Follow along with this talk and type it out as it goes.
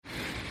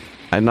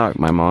I knocked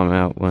my mom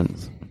out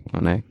once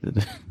on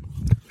accident.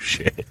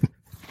 Shit.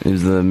 It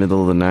was the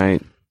middle of the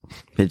night,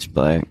 pitch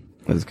black.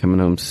 I was coming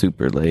home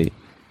super late.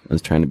 I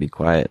was trying to be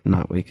quiet and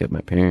not wake up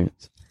my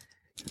parents.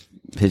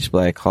 Pitch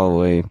black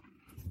hallway.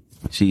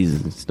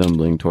 She's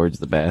stumbling towards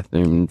the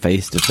bathroom.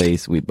 Face to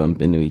face, we bump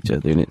into each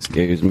other, and it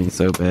scares me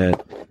so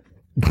bad.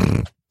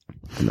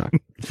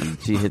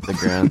 She hit the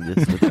ground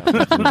just without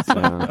making a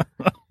sound.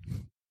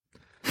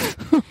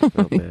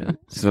 So bad.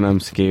 Just when I'm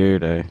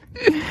scared, I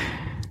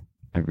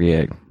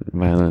react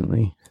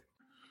violently.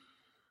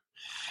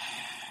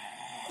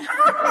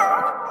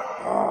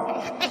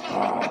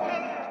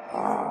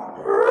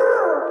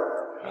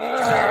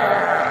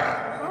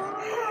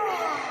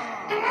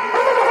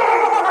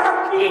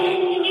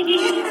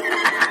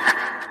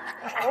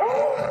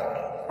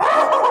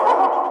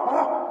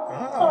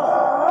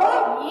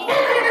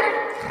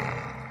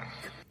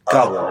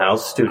 Goblin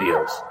House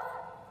Studios.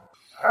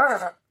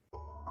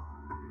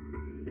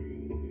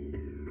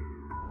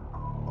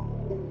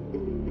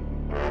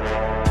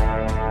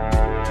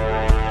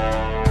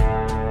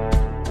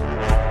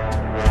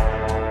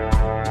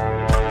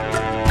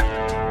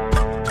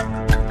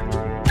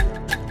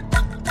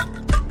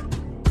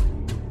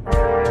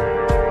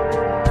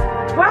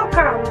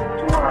 Welcome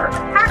to our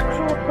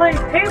actual play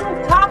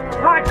tabletop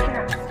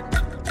podcast.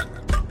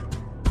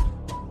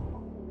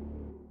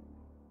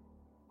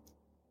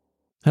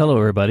 Hello,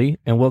 everybody,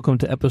 and welcome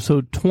to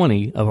episode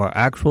 20 of our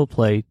actual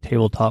play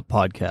tabletop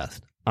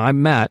podcast.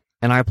 I'm Matt,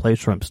 and I play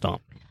Shrimp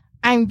Stomp.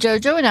 I'm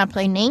Jojo, and I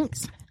play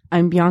Ninx.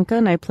 I'm Bianca,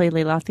 and I play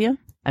Leilathia.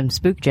 I'm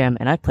Spook Jam,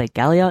 and I play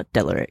Galliot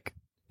Delaric.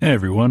 Hey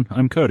everyone,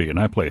 I'm Cody, and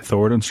I play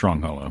Thord and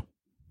Stronghollow.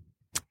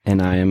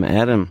 And I am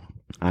Adam.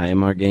 I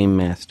am our game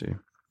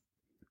master.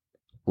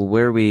 Well,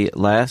 where we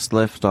last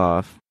left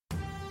off,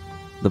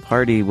 the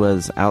party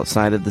was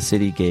outside of the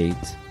city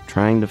gates,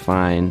 trying to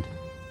find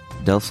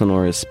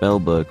Delsonora's spell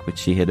book, which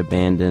she had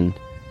abandoned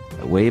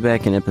way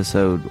back in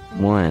episode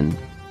 1,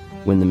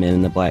 when the men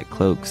in the black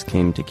cloaks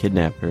came to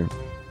kidnap her.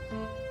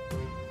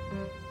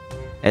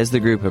 As the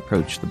group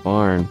approached the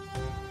barn,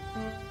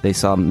 they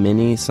saw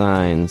many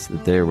signs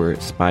that there were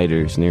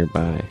spiders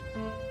nearby,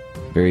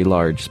 very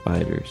large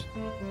spiders.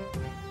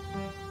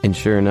 And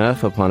sure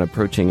enough, upon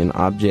approaching an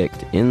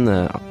object in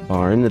the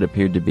barn that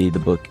appeared to be the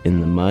book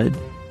in the mud,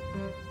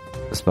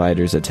 the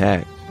spiders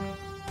attacked.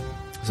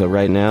 So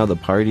right now, the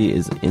party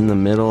is in the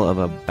middle of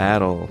a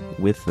battle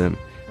with them.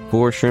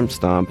 Poor Shrimp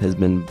Stomp has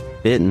been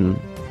bitten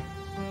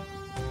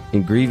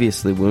and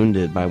grievously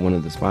wounded by one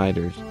of the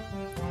spiders.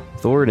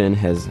 Thornton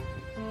has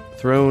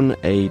thrown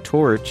a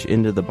torch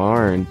into the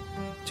barn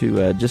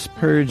to just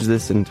purge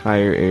this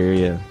entire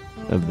area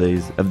of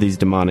these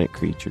demonic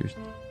creatures.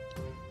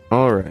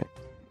 All right.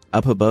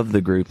 Up above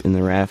the group in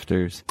the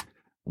rafters,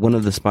 one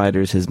of the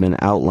spiders has been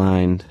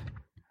outlined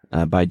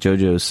by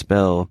JoJo's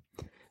spell,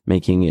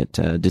 making it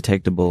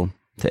detectable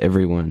to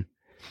everyone.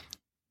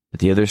 But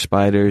the other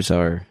spiders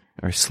are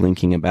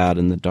slinking about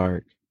in the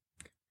dark.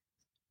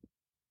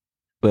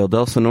 Well,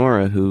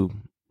 Delsonora, who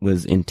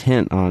was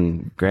intent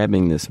on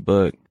grabbing this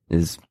book,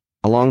 is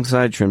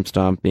alongside Shrimp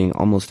Stomp, being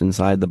almost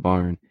inside the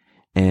barn,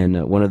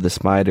 and one of the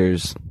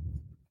spiders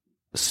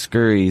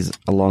scurries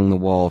along the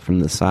wall from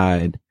the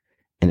side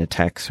and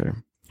attacks her.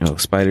 Oh,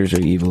 spiders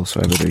are evil,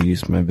 so I better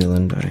use my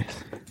villain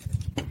dice.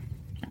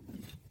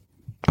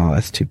 Oh,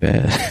 that's too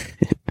bad.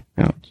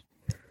 Ouch.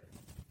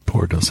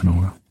 Poor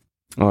Delsonora.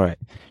 All right.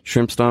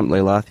 Shrimp Stomp,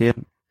 Leilathia,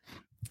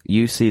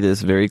 you see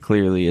this very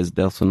clearly as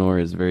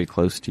Delsonora is very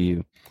close to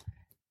you.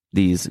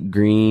 These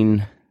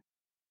green,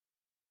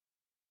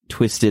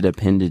 twisted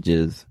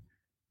appendages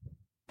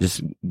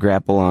just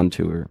grapple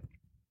onto her.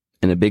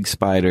 And a big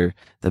spider,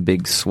 the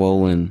big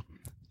swollen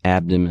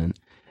abdomen,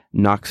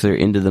 knocks her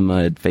into the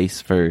mud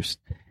face first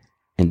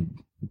and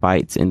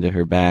bites into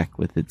her back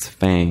with its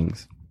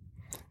fangs.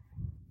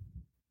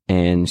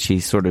 And she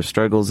sort of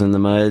struggles in the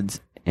mud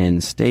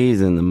and stays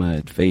in the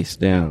mud face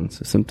down.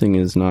 So something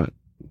is not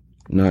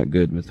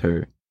good with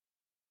her.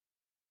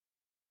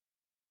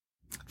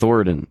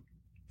 Thornton,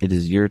 it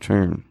is your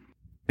turn.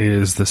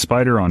 Is the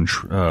spider on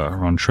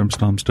Shrimp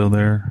Stomp still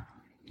there?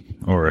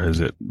 Or has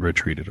it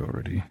retreated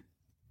already?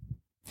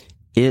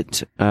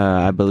 It,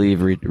 I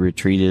believe,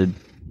 retreated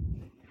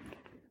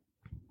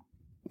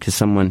because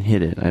someone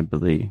hit it, I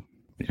believe.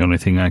 The only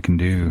thing I can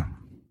do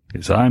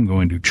is I'm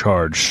going to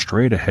charge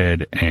straight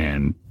ahead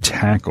and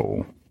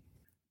tackle.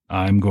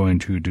 I'm going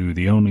to do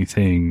the only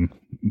thing,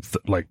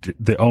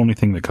 the only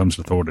thing that comes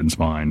to Thornton's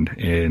mind,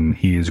 and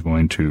he is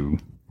going to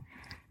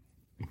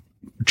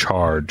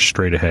charge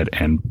straight ahead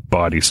and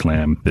body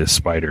slam this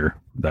spider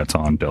that's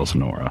on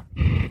Delsonora.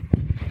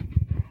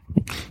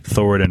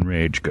 Thornton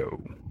rage go.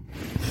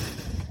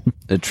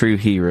 A true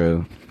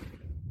hero.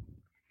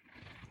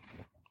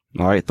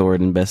 All right,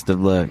 Thornton, best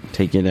of luck.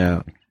 Take it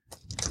out.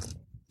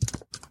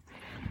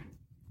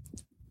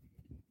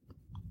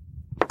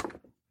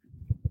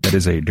 That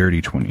is a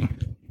dirty 20.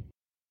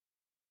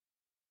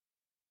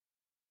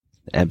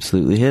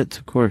 Absolutely hits,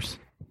 of course.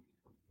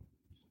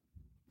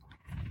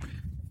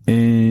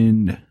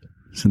 And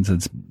since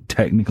it's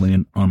technically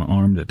an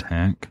unarmed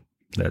attack,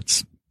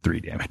 that's 3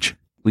 damage.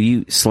 Well,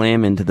 you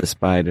slam into the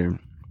spider,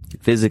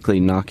 physically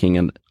knocking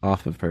it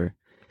off of her,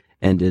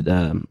 and it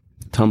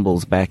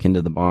tumbles back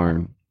into the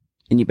barn,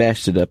 and you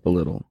bashed it up a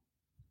little.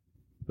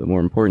 But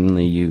more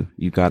importantly, you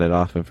got it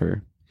off of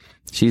her.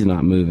 She's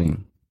not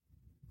moving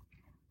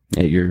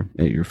at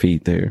your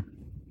feet there.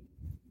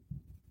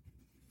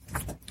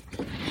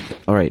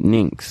 All right,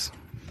 Nynx.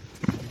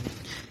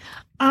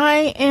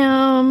 I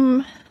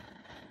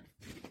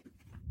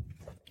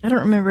don't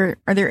remember.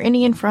 Are there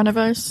any in front of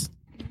us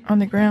on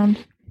the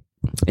ground?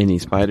 Any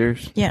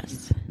spiders?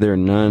 Yes. There are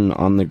none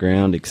on the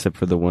ground except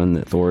for the one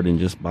that Thoradin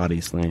just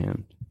body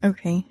slammed.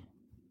 Okay.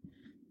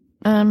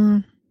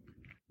 What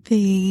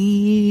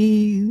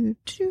do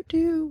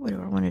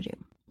I want to do?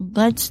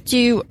 Let's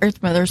do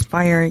Earth Mother's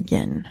Fire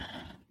again.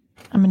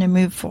 I'm going to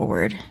move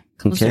forward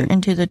closer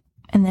Okay.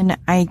 and then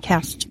I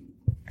cast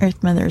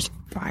Earth Mother's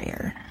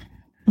Fire.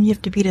 And you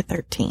have to beat a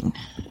 13.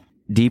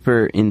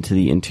 Deeper into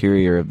the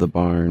interior of the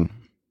barn,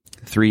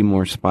 3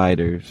 more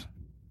spiders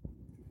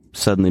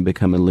suddenly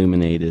become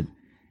illuminated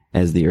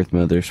as the Earth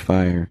Mother's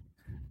fire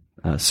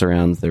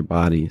surrounds their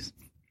bodies.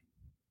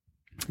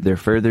 They're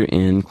further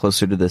in,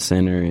 closer to the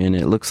center, and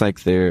it looks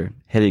like they're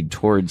heading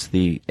towards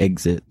the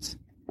exits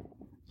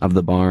of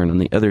the barn on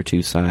the other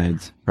 2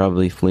 sides,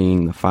 probably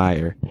fleeing the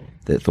fire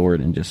that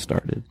Thoradin just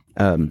started.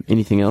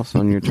 Anything else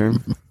on your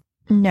turn?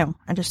 No,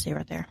 I just stay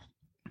right there.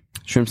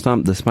 Shrimp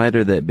Stomp, the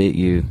spider that bit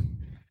you,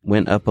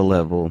 went up a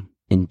level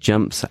and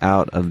jumps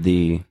out of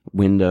the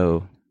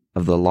window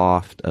of the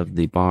loft of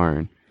the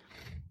barn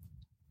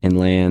and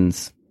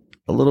lands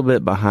a little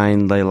bit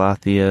behind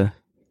Leilathia,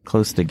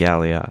 close to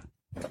Galliot,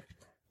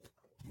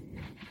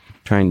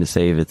 trying to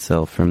save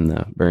itself from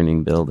the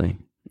burning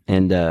building.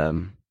 And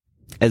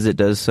as it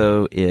does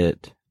so,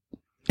 it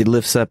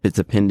lifts up its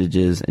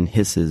appendages and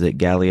hisses at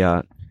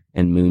Galliot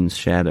and Moon's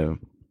shadow,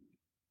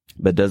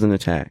 but doesn't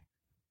attack.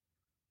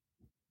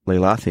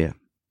 Leilathia.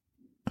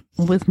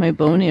 With my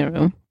bone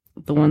arrow,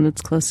 the one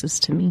that's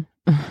closest to me.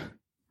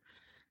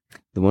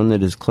 The one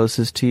that is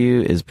closest to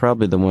you is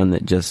probably the one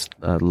that just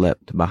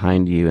leapt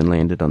behind you and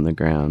landed on the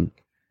ground,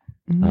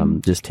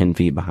 just 10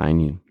 feet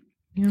behind you.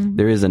 Yeah.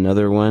 There is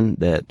another one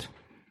that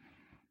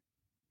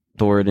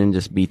Thoradin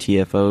just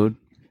BTFO'd,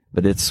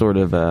 but it's sort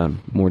of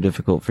more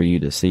difficult for you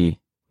to see.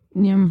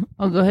 Yeah,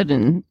 I'll go ahead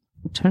and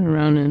turn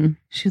around and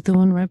shoot the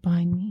one right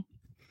behind me.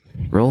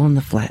 Roll on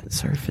the flat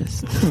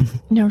surface.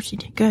 No, she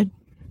did good.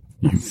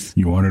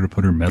 You wanted to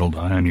put her metal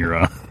die on your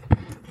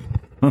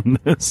on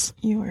this.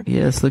 You were.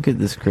 Yes, look at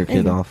this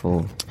crooked,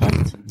 awful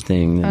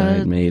thing that I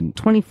had made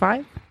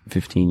 25?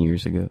 15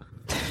 years ago.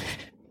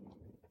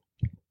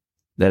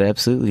 That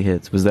absolutely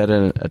hits. Was that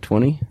a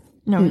 20?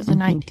 No, it was a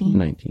 19.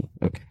 19.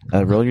 Okay.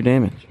 Roll your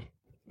damage.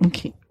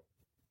 Okay.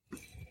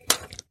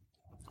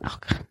 Oh,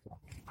 God.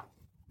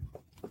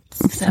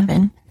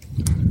 7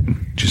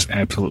 Just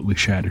absolutely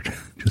shattered.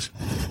 Just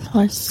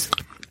plus.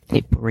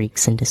 It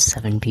breaks into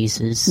 7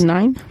 pieces.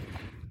 9?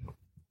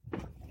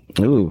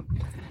 Ooh.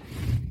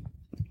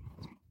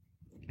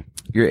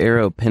 Your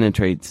arrow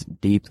penetrates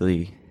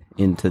deeply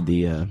into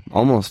the,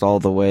 almost all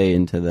the way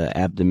into the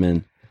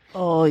abdomen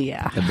Oh,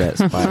 yeah. of that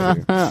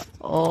spider.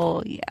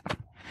 Oh, yeah.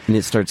 And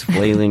it starts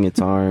flailing its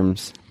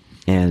arms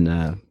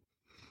and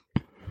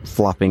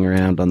flopping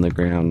around on the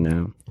ground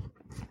now.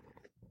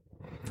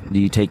 Do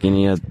you take do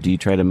you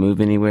try to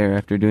move anywhere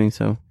after doing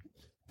so?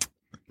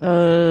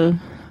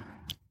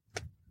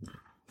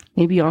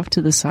 Maybe off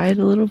to the side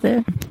a little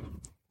bit.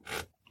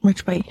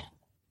 Which way?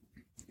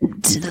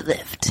 To the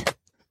left.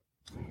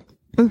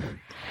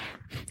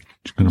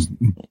 just gonna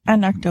I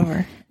knocked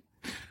over.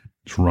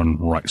 just run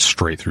right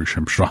straight through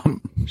Shrimp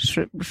Stomp.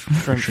 Shrimp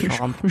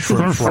Shromp.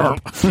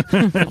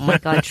 Oh my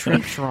god,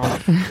 Shrimp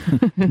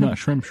Shromp. Not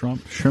Shrimp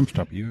Stomp. Shrimp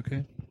Stomp, you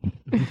okay?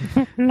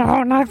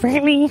 No, not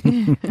really.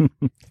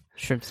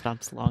 Shrimp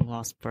Stomp's long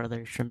lost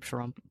brother, Shrimp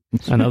Shromp.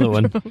 Another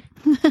one.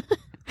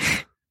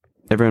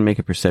 Everyone make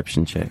a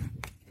perception check.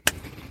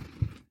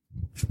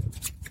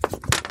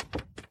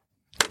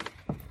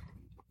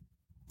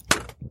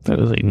 That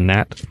is a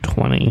nat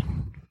 20.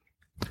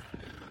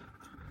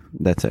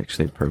 That's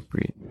actually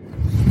appropriate.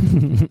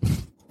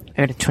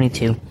 I got a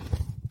 22.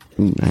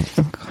 Nice.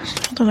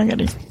 Hold on,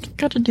 I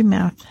gotta do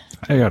math.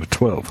 I got a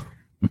 12.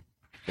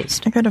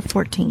 I got a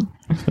 14.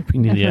 We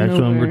need the I don't actual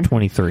know number where.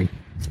 23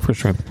 for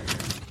shrimp.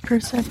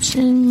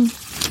 Perception.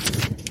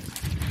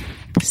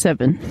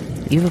 7.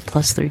 You have a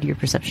 +3 to your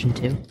perception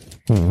too.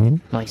 Mm-hmm.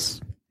 Nice.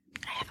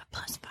 I have a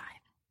 +5.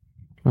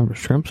 Remember,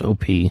 shrimp's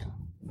OP. He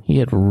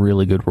had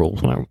really good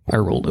rolls when I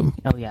rolled him.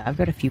 Oh yeah, I've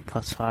got a few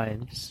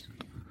 +5s.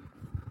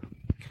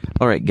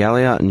 All right,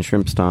 Galliot and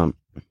Shrimp Stomp.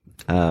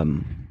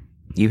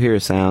 You hear a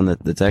sound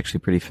that's actually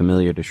pretty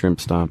familiar to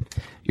Shrimp Stomp.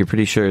 You're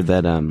pretty sure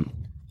that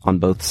on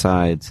both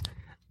sides,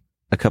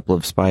 a couple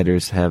of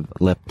spiders have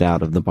leapt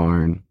out of the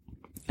barn,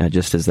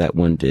 just as that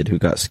one did who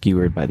got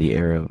skewered by the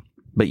arrow.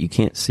 But you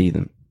can't see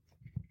them.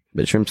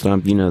 But Shrimp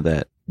Stomp, you know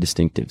that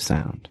distinctive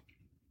sound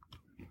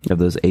of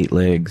those 8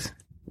 legs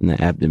and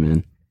the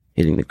abdomen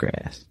hitting the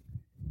grass.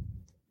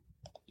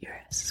 Your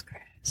ass is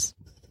grass.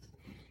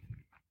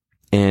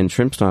 And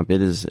Shrimp Stomp,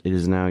 it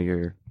is now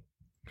your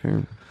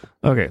turn.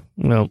 Okay,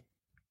 well,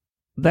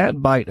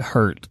 that bite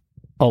hurt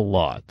a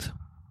lot.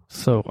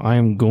 So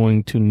I'm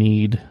going to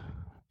need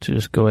to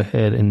just go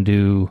ahead and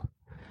do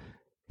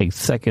a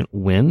second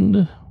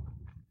wind.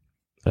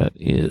 That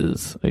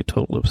is a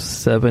total of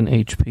 7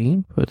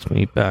 HP. Puts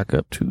me back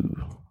up to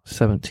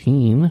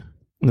 17.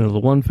 Now, the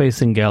one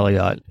facing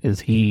Galliot,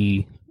 is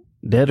he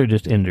dead or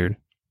just injured?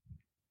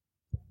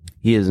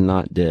 He is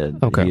not dead.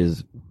 Okay. He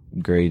is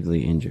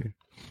gravely injured.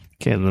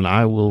 Okay, then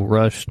I will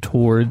rush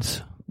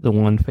towards the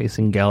one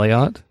facing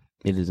Galliot.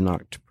 It is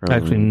knocked prone.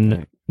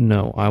 Actually,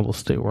 no, I will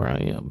stay where I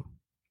am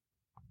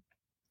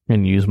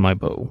and use my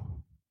bow.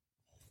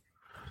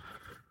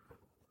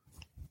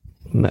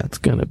 And that's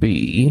going to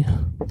be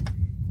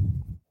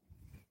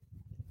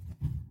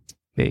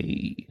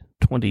a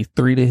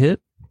 23 to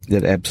hit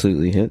That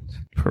absolutely hits.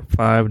 for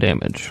 5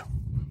 damage.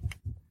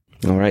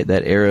 All right,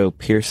 that arrow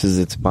pierces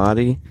its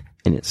body,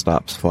 and it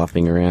stops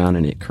flopping around,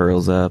 and it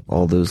curls up.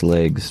 All those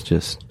legs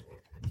just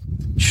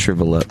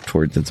shrivel up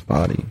towards its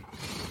body.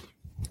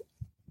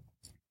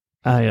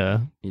 I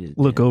It is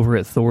look dead. over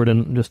at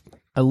Thornton just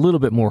a little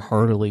bit more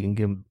heartily and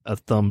give him a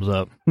thumbs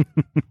up.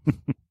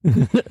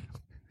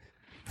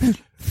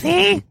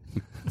 See?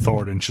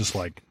 Thornton's just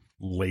like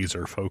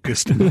laser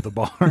focused into the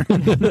barn.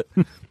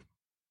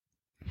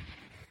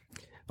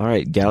 All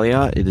right,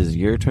 Galliot, it is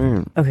your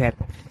turn. Okay,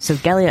 so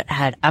Galliot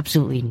had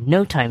absolutely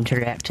no time to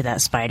react to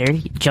that spider.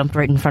 He jumped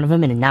right in front of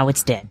him, and now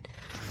it's dead.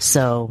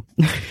 So,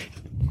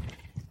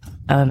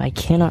 I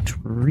cannot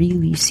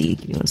really see.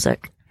 Give me one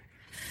sec.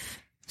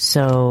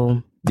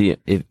 So,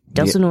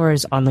 Delsinora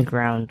is on the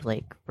ground,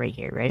 like, right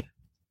here, right?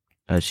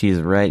 She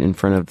is right in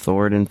front of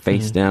Thornton,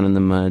 face down in the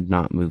mud,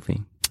 not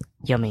moving.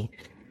 Yummy.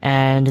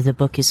 And the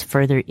book is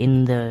further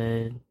in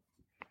the...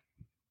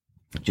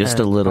 Just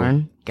a little.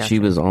 barn? She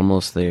Gotcha. was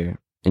almost there.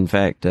 In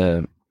fact,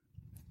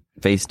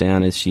 face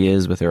down as she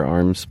is with her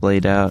arms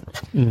splayed out,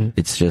 Mhm.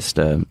 it's just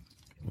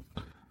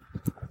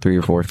 3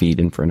 or 4 feet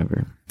in front of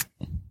her.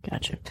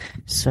 Gotcha.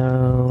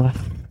 So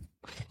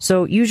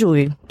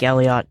usually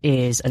Galliot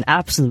is an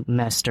absolute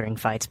mess during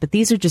fights, but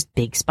these are just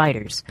big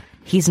spiders.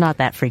 He's not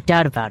that freaked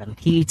out about them.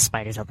 He eats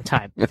spiders all the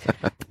time.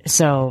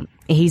 So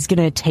he's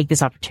gonna take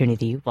this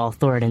opportunity while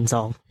Thoradin's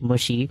all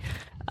mushy,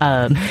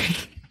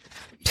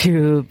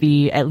 to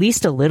be at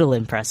least a little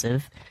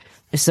impressive.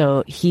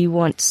 So he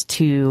wants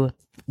to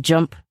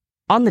jump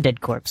on the dead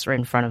corpse right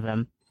in front of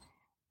him.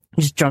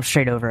 Just jump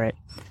straight over it.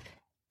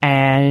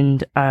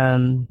 And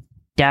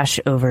dash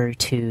over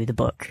to the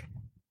book.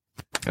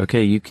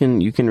 Okay, you can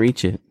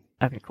reach it.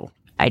 Okay, cool.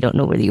 I don't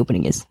know where the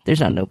opening is. There's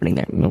not an opening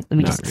there. Nope, Let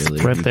me Not just...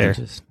 really. right You there.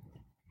 can just-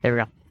 There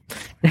we go.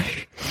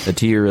 But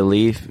to your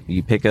relief,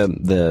 you pick up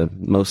the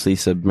mostly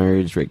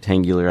submerged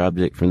rectangular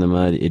object from the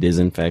mud. It is,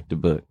 in fact, a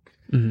book.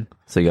 Mhm.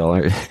 So y'all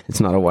are, it's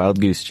not a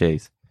wild goose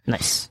chase.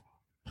 Nice.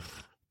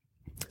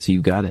 So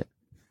you got it.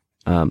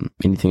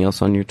 Anything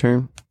else on your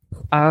turn?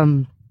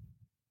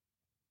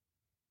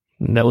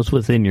 That was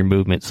within your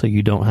movement, so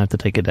you don't have to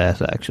take a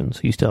dash action.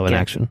 So you still have an Yeah.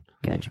 action.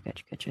 Gotcha.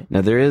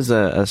 Now, there is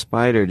a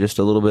spider just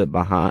a little bit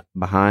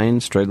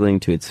behind, struggling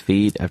to its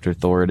feet after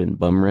Thoradin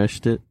bum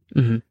rushed it.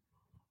 Mm-hmm.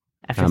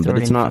 After But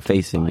it's Thoradin not fucking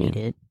facing you. bodied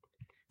it.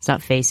 It's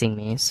not facing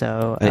me,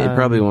 so... It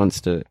probably wants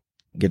to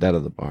get out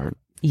of the barn.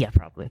 Yeah,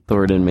 probably.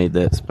 Thoradin made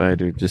that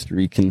spider just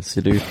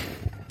reconsider.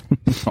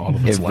 all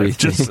of its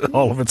Everything.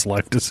 all of its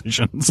life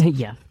decisions.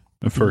 Yeah.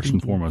 First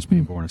and foremost,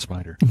 being born a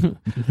spider.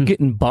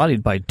 Getting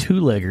bodied by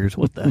 2-leggers.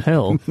 What the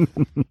hell?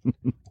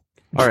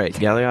 All right,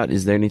 Galliot,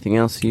 is there anything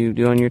else you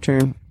do on your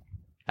turn?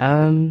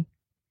 In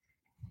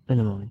a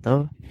moment,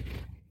 though.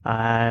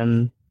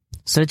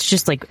 So it's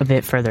just, like, a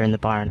bit further in the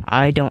barn.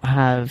 I don't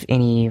have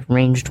any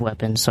ranged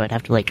weapons, so I'd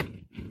have to, like,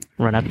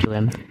 run up to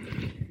him.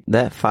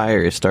 That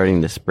fire is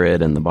starting to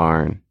spread in the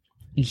barn.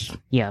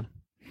 Yeah.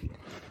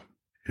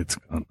 It's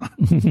gonna.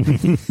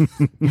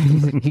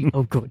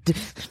 Oh, good.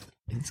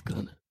 It's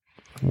gonna.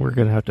 We're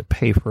going to have to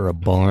pay for a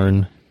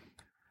barn.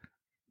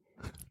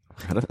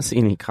 I don't see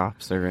any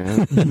cops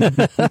around.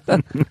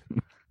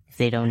 If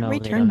they don't know, they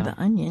don't Return know. the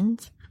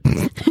onions.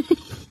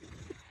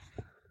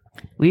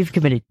 We've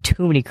committed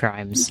too many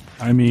crimes.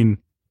 I mean,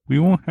 we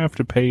won't have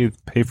to pay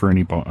for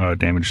any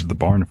damage to the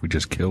barn if we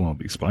just kill all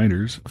these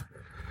spiders.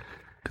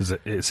 Because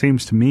it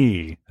seems to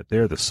me that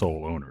they're the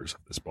sole owners of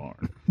this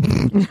barn.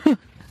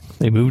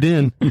 They moved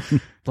in.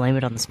 Blame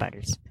it on the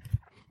spiders.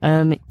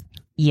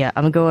 Yeah,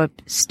 I'm gonna go up,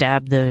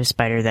 stab the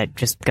spider that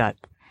just got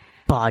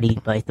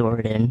bodied by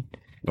Thoradin.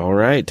 All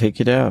right, take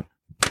it out.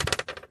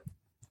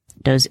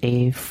 Does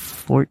a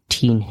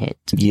 14 hit.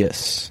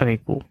 Yes. Okay,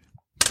 cool.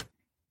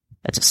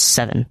 That's a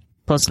 7.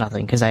 Plus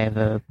nothing, because I have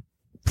a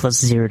plus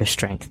 0 to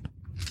strength.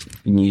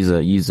 You can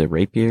use a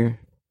rapier.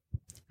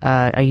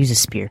 I use a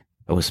spear.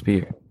 Oh, a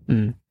spear.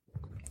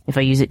 If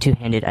I use it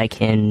two-handed, I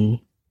can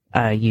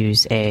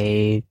use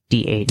a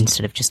D8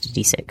 instead of just a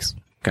D6.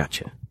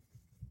 Gotcha.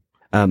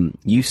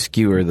 You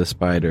skewer the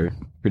spider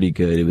pretty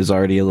good. It was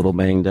already a little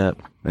banged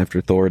up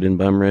after Thoradin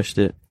bum rushed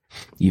it.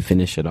 You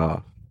finish it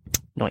off.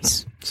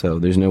 Nice. So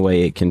there's no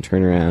way it can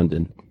turn around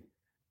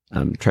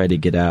and try to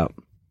get out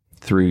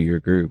through your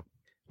group.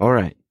 All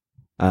right.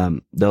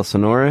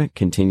 Delsinora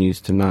continues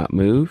to not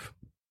move.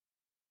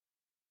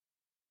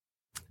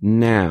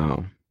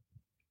 Now,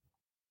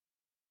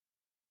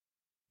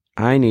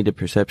 I need a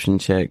perception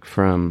check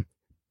from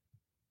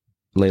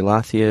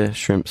Leilathia,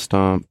 Shrimp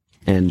Stomp,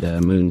 and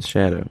Moon's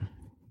Shadow.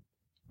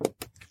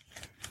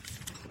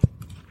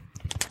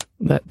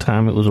 That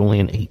time it was only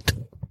an 8.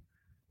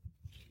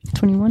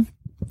 21.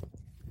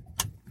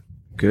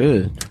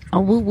 Good. Oh,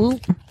 woo woo.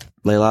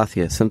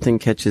 Leilathia, something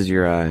catches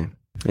your eye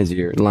as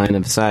your line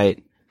of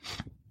sight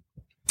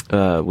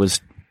was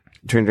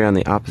turned around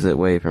the opposite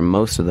way from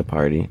most of the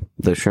party.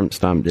 The Shrimp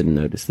Stomp didn't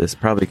notice this,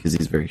 probably because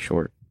he's very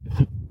short.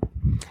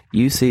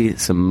 You see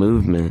some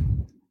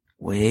movement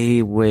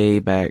way, way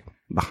back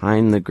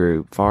behind the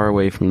group, far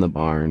away from the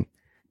barn,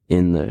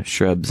 in the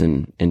shrubs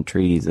and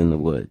trees in the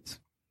woods.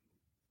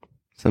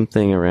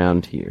 Something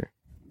around here.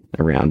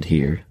 Around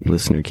here. The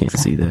listener can't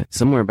see that.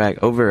 Somewhere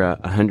back over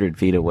 100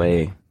 feet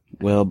away,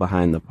 well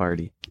behind the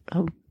party.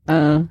 Oh,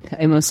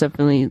 I most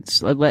definitely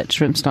let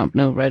Shrimp Stomp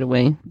know right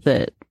away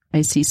that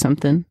I see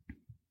something.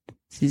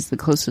 He's the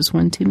closest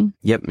one to me.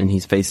 Yep, and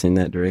he's facing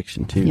that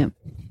direction too. Yep.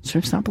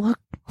 Shrimp Stomp, look.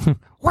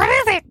 What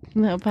is it?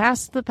 No,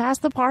 past the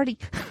party.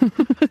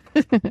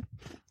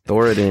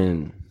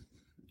 Thoradin,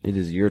 it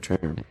is your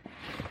turn.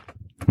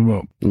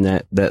 Well, And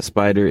that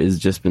spider has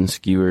just been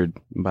skewered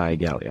by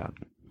Galliot.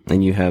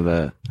 And you have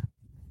a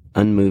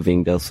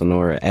unmoving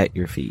Delsinora at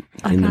your feet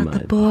in the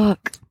mud.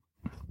 book.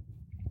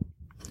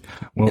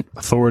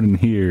 Thoradin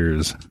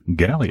hears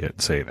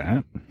Galliot say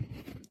that.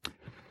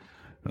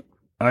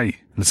 Aye,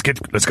 let's go.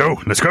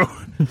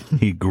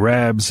 He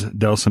grabs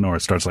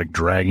Delsinora, starts like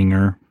dragging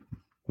her.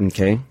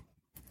 Okay.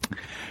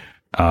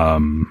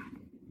 I'm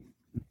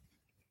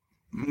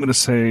gonna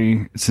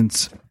say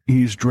since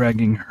he's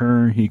dragging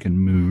her, he can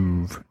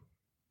move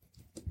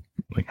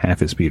like half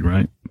his speed,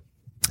 right?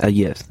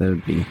 Yes, that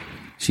would be.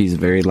 She's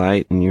very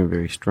light and you're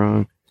very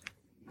strong.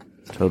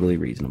 Totally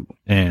reasonable.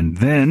 And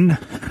then,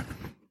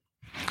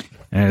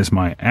 as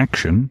my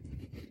action,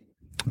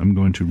 I'm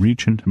going to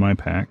reach into my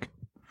pack,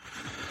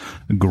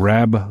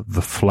 grab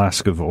the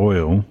flask of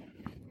oil,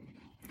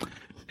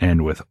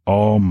 and with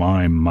all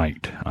my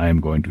might, I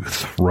am going to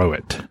throw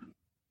it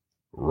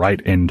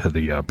right into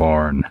the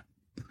barn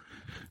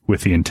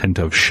with the intent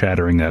of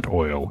shattering that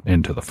oil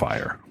into the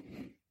fire.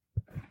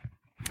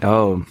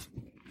 Oh.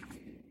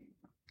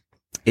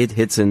 It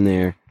hits in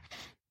there,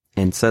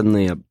 and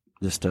suddenly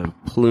just a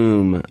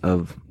plume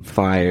of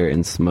fire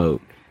and smoke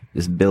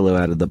just billow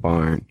out of the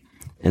barn,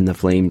 and the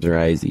flames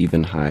rise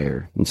even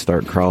higher and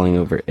start crawling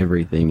over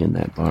everything in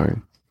that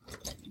barn.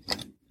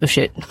 Oh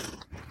shit.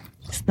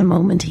 It's the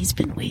moment he's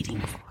been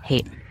waiting for.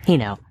 Hey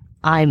now.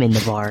 I'm in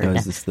the barn. Oh,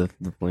 is this the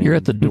flame? You're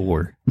at the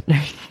door.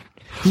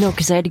 No,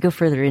 because I had to go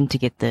further in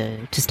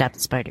to stop the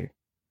spider.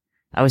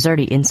 I was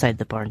already inside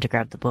the barn to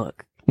grab the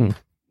book. For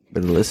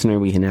the listener,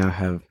 we now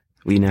have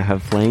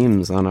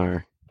flames on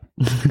our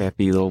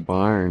crappy little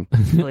barn.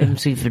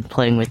 Flames we've been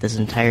playing with this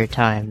entire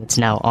time. It's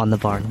now on the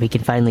barn. We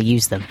can finally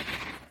use them.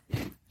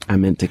 I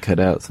meant to cut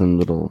out some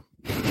little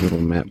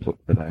map book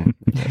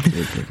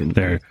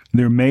that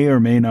There may or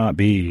may not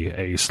be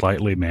a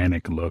slightly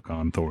manic look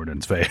on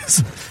Thoradin's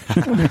face.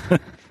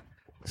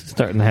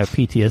 Starting to have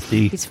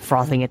PTSD. He's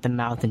frothing at the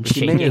mouth and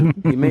He shaking.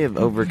 may have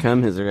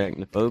overcome his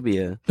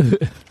arachnophobia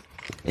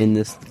in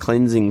this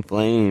cleansing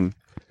flame,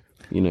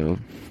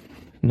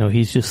 No,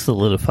 he's just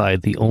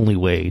solidified the only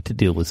way to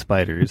deal with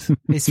spiders.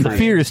 It's The fine.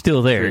 fear is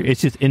still there.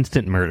 It's just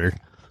instant murder.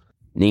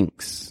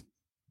 Ninx.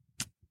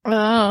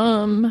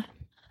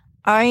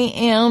 I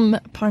am,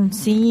 upon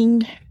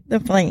seeing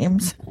the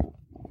flames,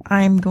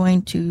 I'm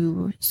going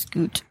to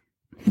scoot.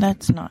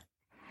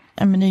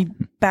 I'm going to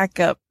back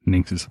up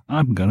Ninx says,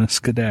 I'm gonna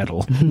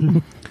skedaddle.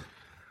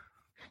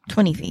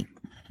 20 feet.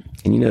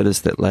 And you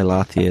notice that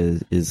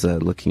Leilathia is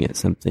looking at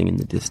something in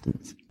the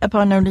distance.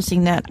 Upon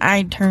noticing that,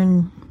 I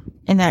turn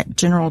in that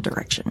general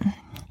direction.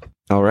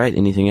 All right,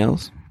 anything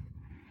else?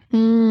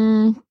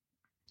 No,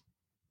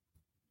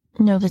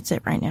 that's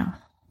it right now.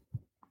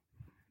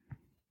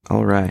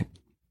 All right.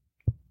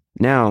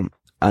 Now,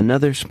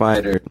 another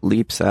spider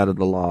leaps out of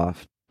the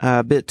loft,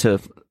 a bit to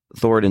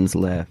Thoradin's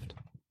left.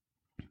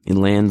 It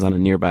lands on a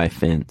nearby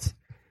fence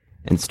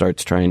and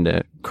starts trying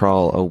to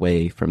crawl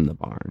away from the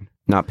barn.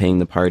 Not paying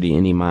the party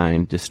any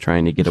mind, just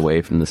trying to get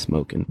away from the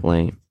smoke and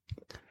flame.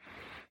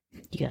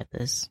 You got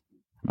this.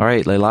 All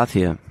right,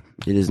 Leilathia,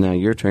 it is now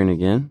your turn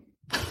again.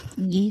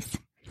 Yes.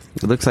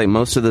 It looks like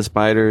most of the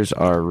spiders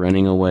are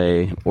running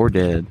away or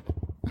dead.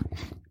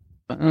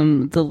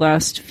 The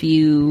last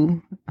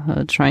few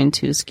trying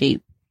to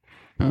escape.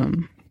 I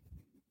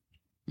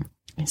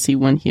see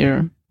one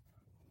here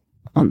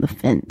on the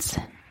fence.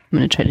 I'm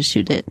going to try to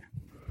shoot it.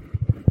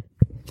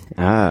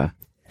 Ah.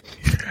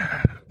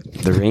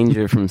 The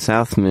ranger from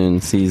South Moon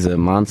sees a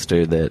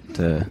monster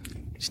that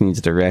she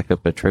needs to rack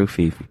up a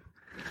trophy.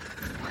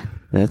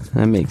 That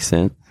makes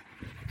sense.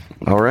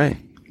 All right.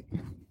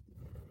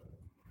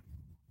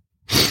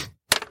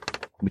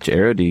 Which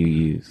arrow do you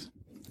use?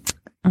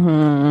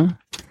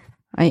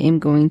 I am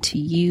going to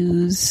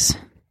use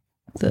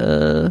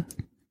the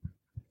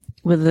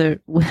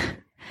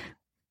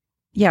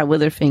Yeah,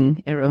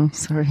 Witherfang arrow.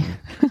 Sorry.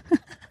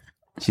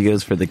 She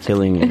goes for the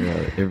killing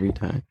arrow every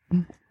time.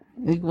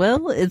 Well,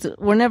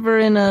 we're never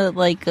in a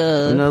like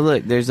a. No,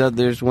 look,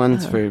 there's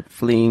ones for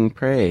fleeing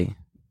prey.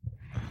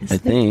 I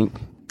think.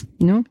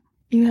 No.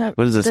 You have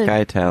What is a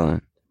sky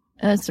talent?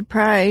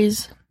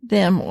 Surprise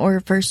them or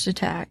first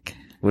attack.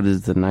 What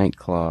is the night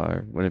claw?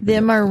 Or whatever.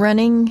 Them are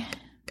running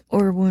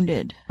or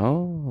wounded.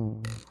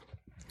 Oh.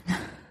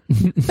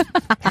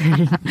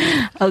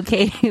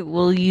 Okay,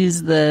 we'll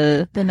use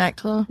the night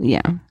claw.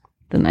 Yeah,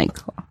 the night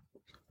claw.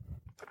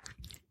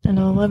 An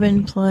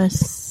 11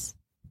 plus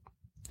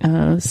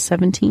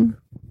 17.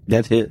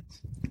 That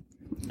hits.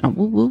 Oh,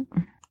 woo.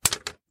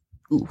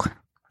 Ooh,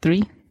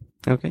 3.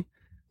 Okay.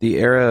 The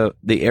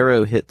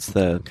arrow hits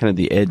the kind of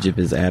the edge of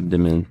his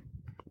abdomen,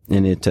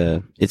 and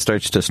it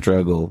starts to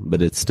struggle,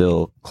 but it's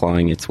still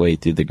clawing its way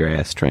through the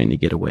grass, trying to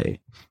get away.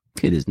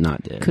 It is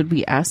not dead. Could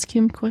we ask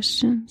him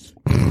questions?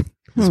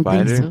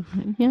 Spider? So.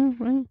 Yeah,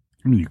 right.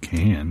 You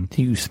can.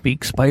 Do you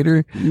speak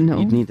spider? No.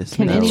 You'd need to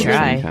Can smell anyone- of some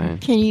Try.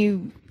 kind. Can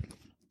you?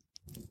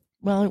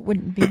 Well, it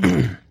wouldn't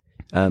be.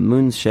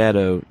 Moon's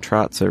shadow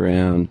trots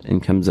around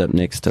and comes up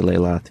next to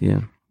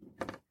Leilathia.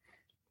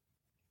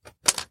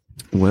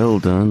 Well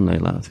done,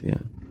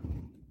 Leilathia.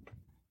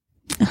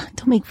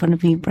 Don't make fun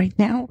of me right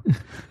now.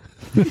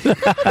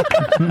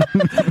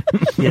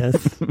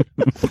 Yes.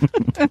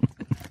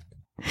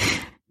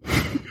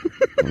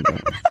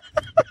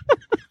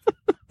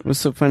 What's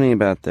so funny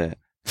about that?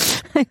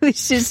 I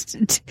was just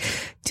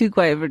too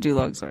quiet for too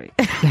long. Sorry.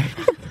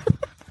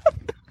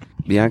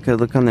 Bianca,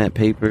 look on that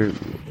paper.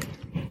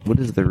 What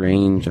is the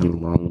range on the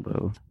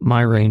longbow?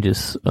 My range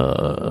is,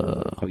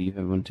 Oh, you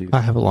have one too?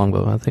 I have a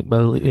longbow, I think,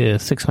 but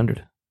it's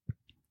 600.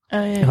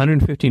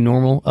 150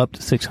 normal, up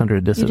to 600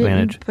 You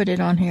disadvantage. didn't put it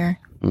on here.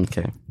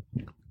 Okay.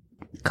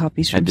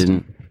 Copies I from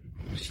didn't.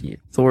 Shit.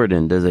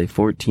 Thoradin, does a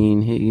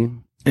 14 hit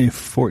you? A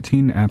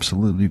 14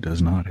 absolutely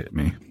does not hit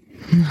me.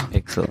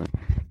 Excellent.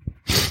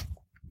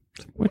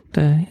 What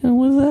the hell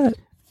was that?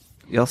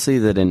 Y'all see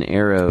that an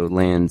arrow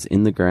lands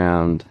in the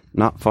ground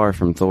not far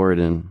from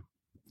Thoradin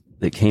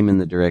that came in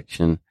the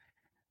direction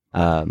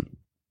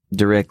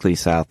directly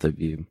south of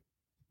you.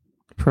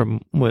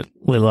 From what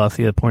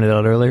Leilathia pointed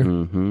out earlier.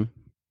 Mm-hmm.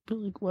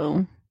 like,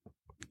 well,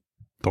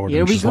 Thornton's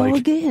here we just go like,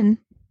 again.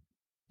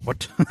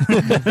 what?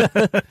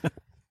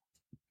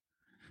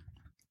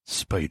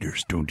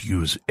 Spiders don't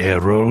use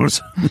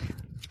arrows.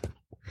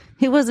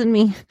 It wasn't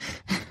me.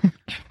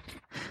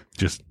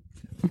 Just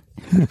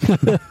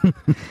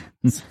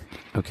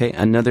Okay,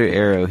 another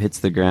arrow hits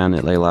the ground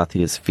at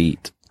Leilathia's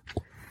feet,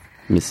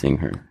 missing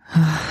her.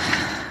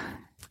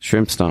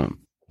 Shrimp Stomp.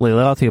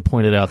 Leilathia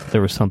pointed out that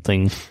there was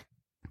something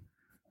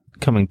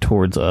coming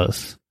towards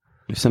us.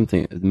 There's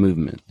something,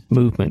 movement.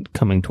 Movement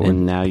coming towards.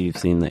 And now you've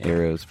seen the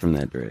arrows from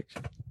that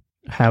direction.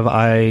 Have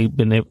I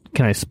been able?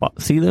 Can I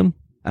see them?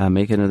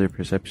 Make another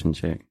perception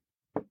check.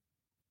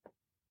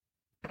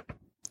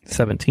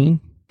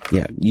 17.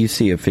 Yeah, you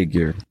see a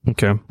figure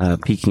Okay.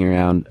 peeking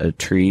around a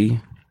tree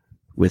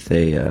with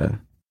a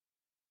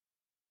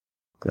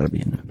that'll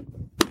be enough.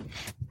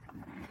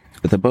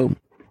 With a bow.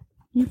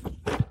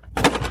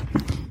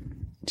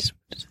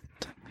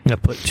 I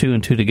put 2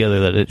 and 2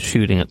 together that it's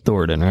shooting at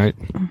Thoradin, right?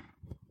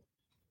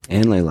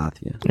 And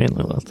Leilathia. And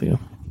Leilathia.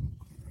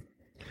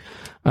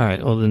 All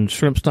right. Well, then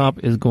Shrimp Stomp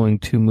is going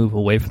to move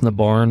away from the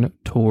barn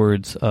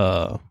towards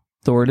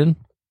Thoradin,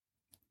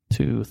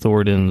 to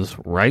Thoradin's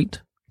right,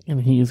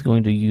 and he is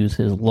going to use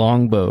his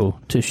longbow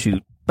to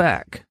shoot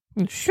back.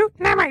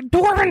 Shooting at my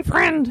dwarven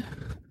friend.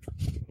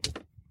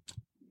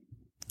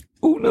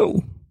 Oh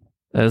no!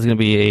 That is going to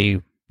be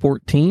a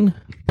 14.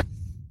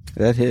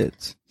 That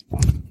hits.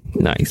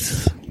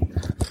 Nice.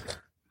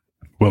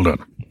 well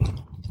done.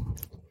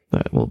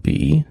 That will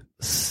be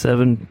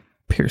 7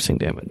 piercing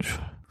damage.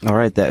 All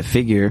right, that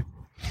figure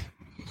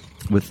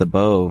with the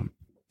bow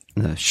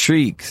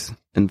shrieks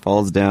and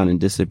falls down and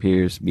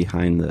disappears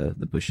behind the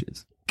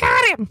bushes.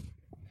 Got him!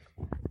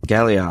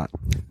 Galliot.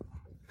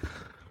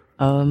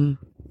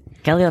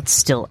 Galliot's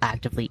still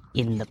actively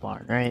in the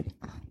barn, right?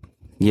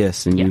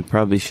 Yes, and Yeah. you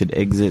probably should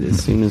exit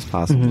as soon as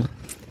possible.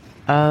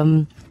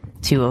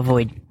 To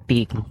avoid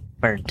being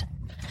burned.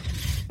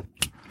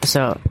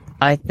 So,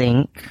 I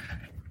think,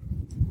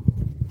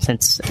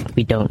 since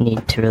we don't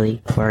need to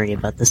really worry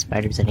about the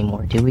spiders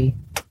anymore, do we?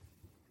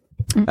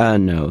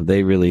 No,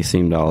 they really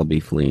seem to all be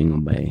fleeing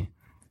away.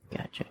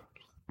 Gotcha.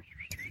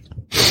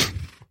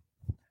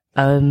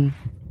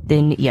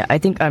 Then, yeah, I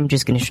think I'm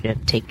just gonna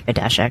take a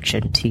dash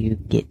action to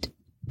get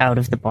out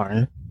of the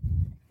barn.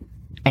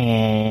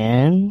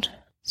 And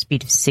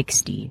speed of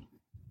 60.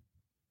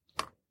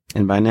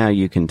 And by now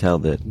you can tell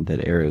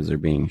that arrows are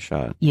being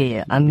shot.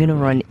 Yeah, I'm gonna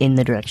run in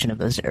the direction of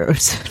those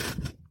arrows.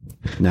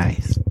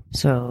 Nice.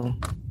 So,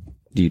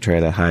 Do you try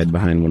to hide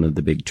behind one of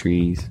the big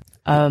trees?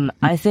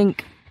 I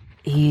think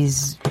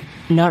he's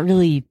not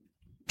really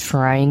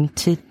trying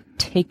to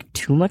take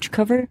too much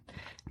cover,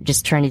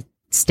 just trying to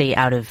stay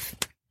out of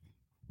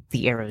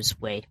the arrow's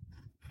way.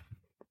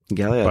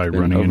 Galliot's By been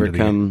running into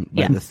overcome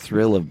by Yeah. the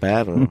thrill of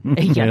battle.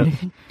 Yeah, Yep.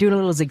 doing a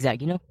little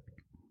zigzag, you know?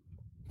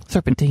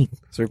 Serpentine.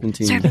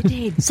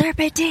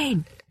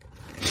 Serpentine.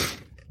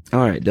 All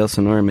right,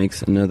 Delsinora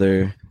makes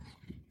another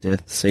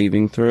death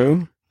saving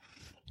throw.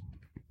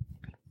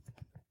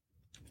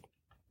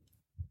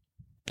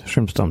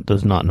 Shrimp Stomp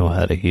does not know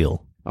how to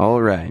heal.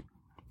 All right.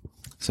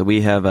 So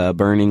we have a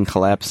burning,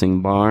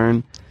 collapsing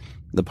barn.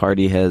 The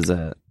party has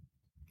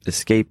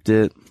escaped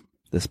it.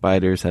 The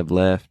spiders have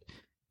left.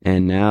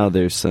 And now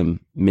there's some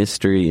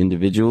mystery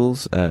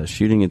individuals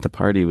shooting at the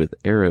party with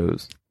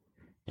arrows.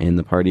 And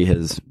the party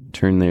has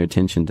turned their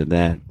attention to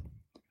that.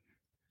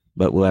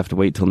 But we'll have to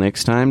wait till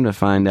next time to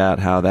find out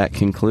how that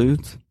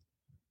concludes.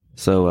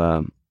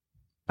 So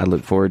I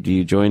look forward to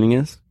you joining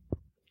us.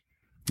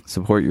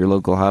 Support your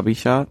local hobby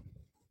shop.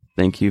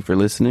 Thank you for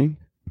listening.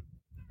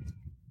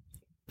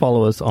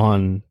 Follow us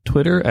on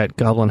Twitter at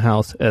Goblin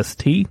House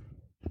ST.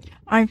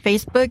 On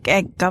Facebook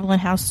at Goblin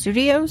House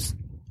Studios.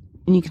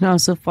 And you can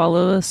also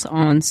follow us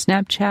on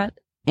Snapchat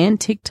and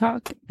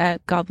TikTok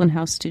at Goblin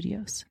House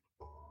Studios.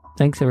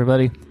 Thanks,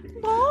 everybody.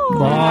 Bye.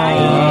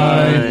 Bye.